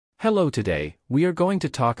Hello, today, we are going to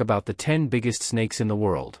talk about the 10 biggest snakes in the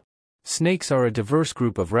world. Snakes are a diverse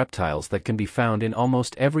group of reptiles that can be found in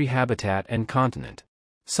almost every habitat and continent.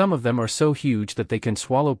 Some of them are so huge that they can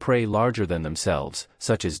swallow prey larger than themselves,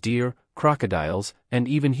 such as deer, crocodiles, and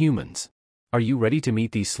even humans. Are you ready to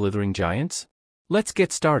meet these slithering giants? Let's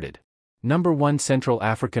get started. Number 1, Central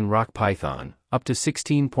African Rock Python, up to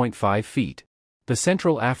 16.5 feet. The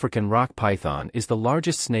Central African Rock Python is the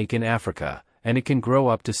largest snake in Africa, and it can grow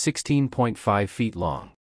up to 16.5 feet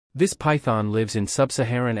long. This python lives in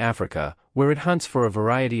sub-Saharan Africa, where it hunts for a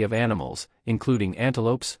variety of animals, including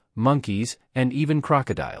antelopes, monkeys, and even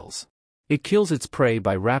crocodiles. It kills its prey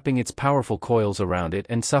by wrapping its powerful coils around it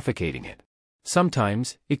and suffocating it.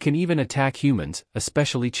 Sometimes, it can even attack humans,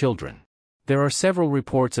 especially children. There are several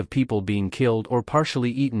reports of people being killed or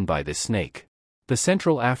partially eaten by this snake. The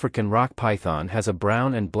Central African rock python has a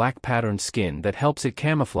brown and black patterned skin that helps it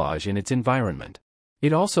camouflage in its environment.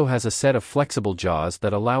 It also has a set of flexible jaws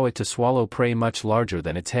that allow it to swallow prey much larger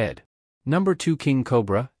than its head. Number 2, King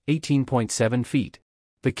Cobra, 18.7 feet.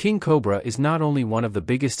 The king cobra is not only one of the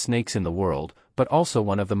biggest snakes in the world, but also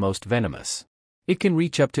one of the most venomous. It can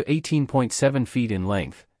reach up to 18.7 feet in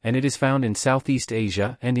length, and it is found in Southeast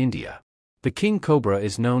Asia and India. The king cobra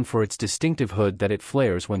is known for its distinctive hood that it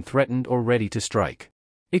flares when threatened or ready to strike.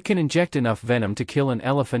 It can inject enough venom to kill an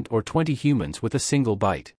elephant or 20 humans with a single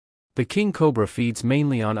bite. The king cobra feeds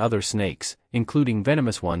mainly on other snakes, including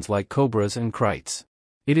venomous ones like cobras and krites.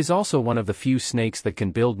 It is also one of the few snakes that can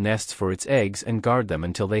build nests for its eggs and guard them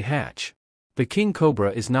until they hatch. The king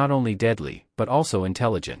cobra is not only deadly, but also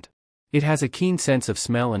intelligent. It has a keen sense of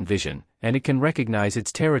smell and vision, and it can recognize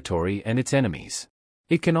its territory and its enemies.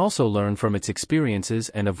 It can also learn from its experiences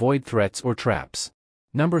and avoid threats or traps.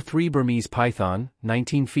 Number 3, Burmese python,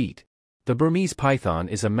 19 feet. The Burmese python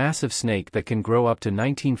is a massive snake that can grow up to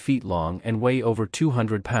 19 feet long and weigh over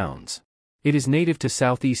 200 pounds. It is native to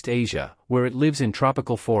Southeast Asia, where it lives in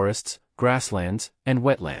tropical forests, grasslands, and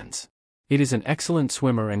wetlands. It is an excellent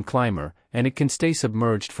swimmer and climber, and it can stay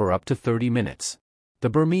submerged for up to 30 minutes. The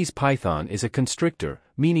Burmese python is a constrictor,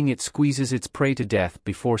 meaning it squeezes its prey to death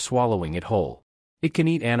before swallowing it whole. It can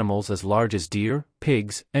eat animals as large as deer,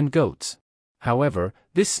 pigs, and goats. However,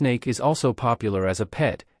 this snake is also popular as a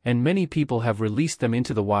pet, and many people have released them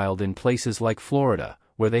into the wild in places like Florida,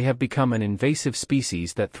 where they have become an invasive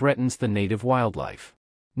species that threatens the native wildlife.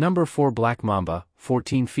 Number 4, Black Mamba,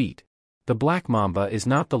 14 feet. The black mamba is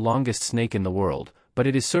not the longest snake in the world, but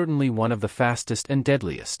it is certainly one of the fastest and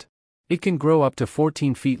deadliest. It can grow up to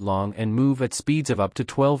 14 feet long and move at speeds of up to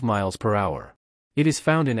 12 miles per hour. It is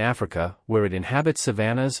found in Africa, where it inhabits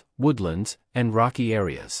savannas, woodlands, and rocky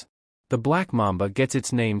areas. The black mamba gets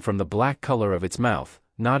its name from the black color of its mouth,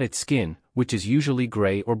 not its skin, which is usually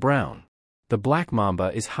gray or brown. The black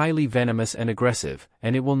mamba is highly venomous and aggressive,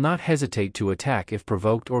 and it will not hesitate to attack if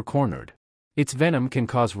provoked or cornered. Its venom can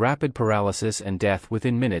cause rapid paralysis and death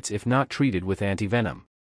within minutes if not treated with antivenom.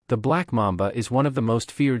 The black mamba is one of the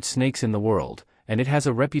most feared snakes in the world, and it has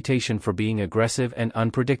a reputation for being aggressive and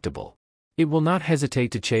unpredictable. It will not hesitate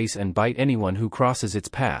to chase and bite anyone who crosses its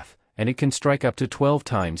path, and it can strike up to 12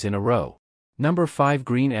 times in a row. Number 5,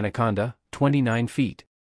 Green Anaconda, 29 feet.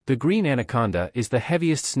 The green anaconda is the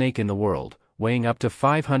heaviest snake in the world, weighing up to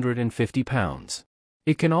 550 pounds.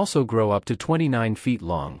 It can also grow up to 29 feet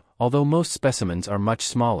long, although most specimens are much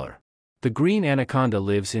smaller. The green anaconda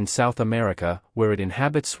lives in South America, where it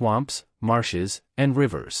inhabits swamps, marshes, and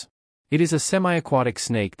rivers. It is a semi-aquatic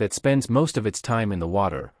snake that spends most of its time in the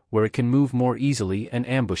water, where it can move more easily and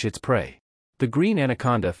ambush its prey. The green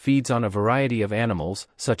anaconda feeds on a variety of animals,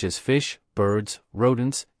 such as fish, birds,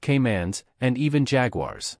 rodents, caimans, and even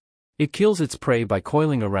jaguars. It kills its prey by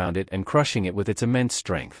coiling around it and crushing it with its immense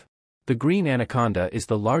strength. The green anaconda is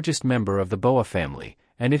the largest member of the boa family,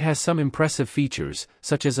 and it has some impressive features,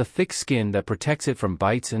 such as a thick skin that protects it from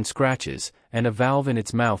bites and scratches, and a valve in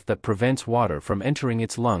its mouth that prevents water from entering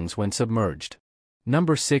its lungs when submerged.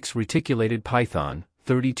 Number 6, Reticulated python,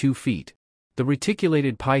 32 feet. The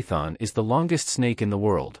reticulated python is the longest snake in the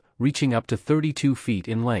world, reaching up to 32 feet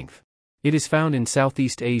in length. It is found in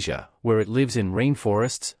Southeast Asia, where it lives in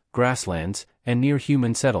rainforests, grasslands, and near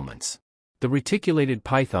human settlements. The reticulated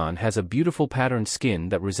python has a beautiful patterned skin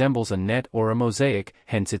that resembles a net or a mosaic,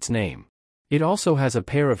 hence its name. It also has a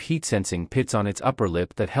pair of heat-sensing pits on its upper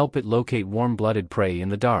lip that help it locate warm-blooded prey in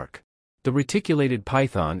the dark. The reticulated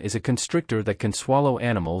python is a constrictor that can swallow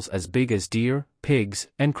animals as big as deer, pigs,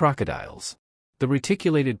 and crocodiles. The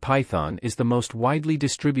reticulated python is the most widely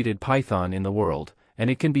distributed python in the world,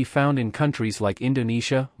 and it can be found in countries like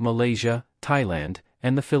Indonesia, Malaysia, Thailand,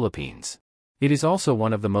 and the Philippines. It is also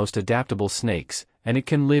one of the most adaptable snakes, and it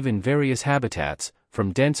can live in various habitats,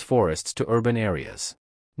 from dense forests to urban areas.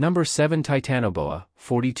 Number 7. Titanoboa,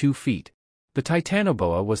 42 feet. The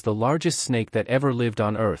Titanoboa was the largest snake that ever lived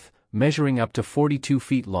on Earth, measuring up to 42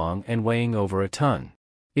 feet long and weighing over a ton.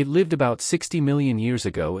 It lived about 60 million years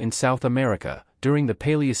ago in South America, during the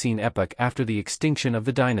Paleocene epoch after the extinction of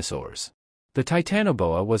the dinosaurs. The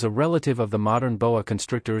Titanoboa was a relative of the modern boa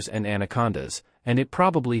constrictors and anacondas, and it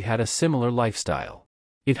probably had a similar lifestyle.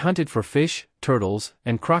 It hunted for fish, turtles,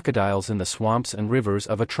 and crocodiles in the swamps and rivers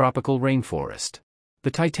of a tropical rainforest.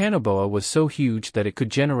 The Titanoboa was so huge that it could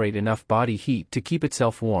generate enough body heat to keep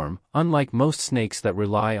itself warm, unlike most snakes that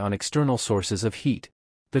rely on external sources of heat.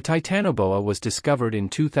 The Titanoboa was discovered in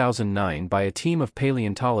 2009 by a team of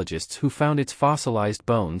paleontologists who found its fossilized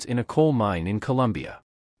bones in a coal mine in Colombia.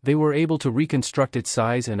 They were able to reconstruct its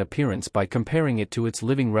size and appearance by comparing it to its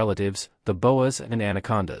living relatives, the boas and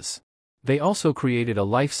anacondas. They also created a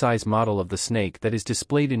life-size model of the snake that is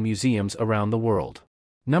displayed in museums around the world.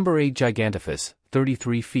 Number 8. Gigantophus,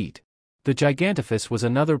 33 feet. The Gigantophus was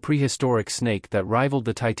another prehistoric snake that rivaled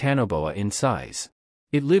the Titanoboa in size.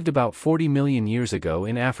 It lived about 40 million years ago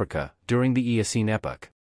in Africa, during the Eocene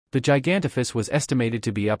epoch. The Gigantophus was estimated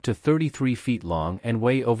to be up to 33 feet long and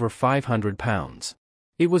weigh over 500 pounds.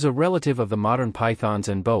 It was a relative of the modern pythons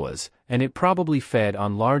and boas, and it probably fed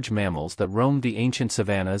on large mammals that roamed the ancient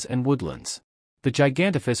savannas and woodlands. The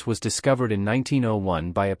Gigantophus was discovered in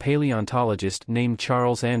 1901 by a paleontologist named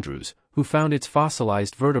Charles Andrews, who found its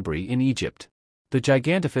fossilized vertebrae in Egypt. The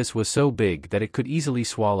Gigantophus was so big that it could easily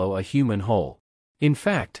swallow a human whole. In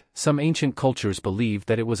fact, some ancient cultures believed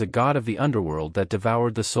that it was a god of the underworld that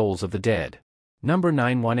devoured the souls of the dead. Number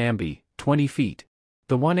 9. Wanambi, 20 feet.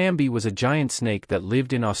 The Wanambi was a giant snake that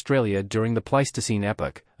lived in Australia during the Pleistocene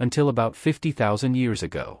epoch, until about 50,000 years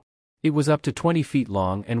ago. It was up to 20 feet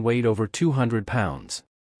long and weighed over 200 pounds.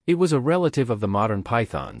 It was a relative of the modern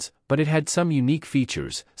pythons, but it had some unique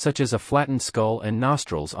features, such as a flattened skull and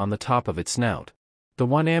nostrils on the top of its snout. The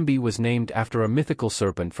Wanambi was named after a mythical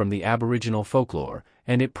serpent from the Aboriginal folklore,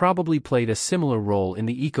 and it probably played a similar role in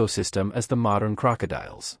the ecosystem as the modern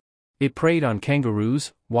crocodiles. It preyed on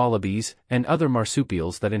kangaroos, wallabies, and other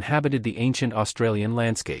marsupials that inhabited the ancient Australian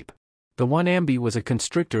landscape. The Wanambi was a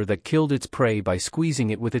constrictor that killed its prey by squeezing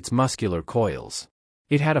it with its muscular coils.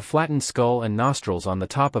 It had a flattened skull and nostrils on the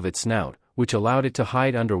top of its snout, which allowed it to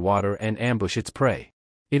hide underwater and ambush its prey.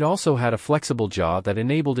 It also had a flexible jaw that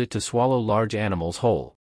enabled it to swallow large animals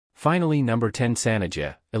whole. Finally, number 10.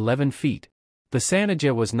 Sanaja, 11 feet. The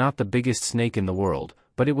Sanaja was not the biggest snake in the world,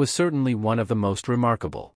 but it was certainly one of the most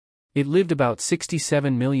remarkable. It lived about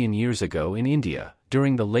 67 million years ago in India,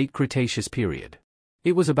 during the late Cretaceous period.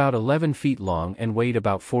 It was about 11 feet long and weighed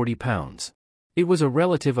about 40 pounds. It was a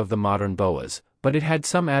relative of the modern boas, but it had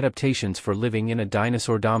some adaptations for living in a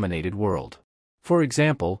dinosaur-dominated world. For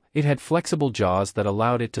example, it had flexible jaws that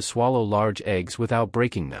allowed it to swallow large eggs without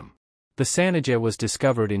breaking them. The Sanaja was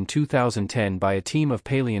discovered in 2010 by a team of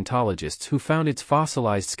paleontologists who found its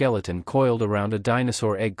fossilized skeleton coiled around a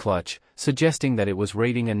dinosaur egg clutch, suggesting that it was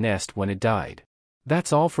raiding a nest when it died.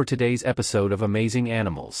 That's all for today's episode of Amazing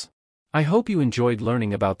Animals. I hope you enjoyed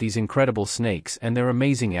learning about these incredible snakes and their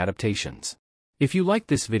amazing adaptations. If you liked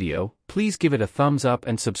this video, please give it a thumbs up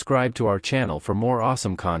and subscribe to our channel for more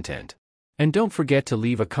awesome content. And don't forget to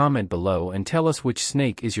leave a comment below and tell us which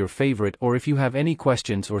snake is your favorite, or if you have any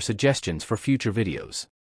questions or suggestions for future videos.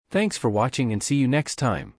 Thanks for watching and see you next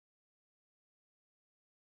time.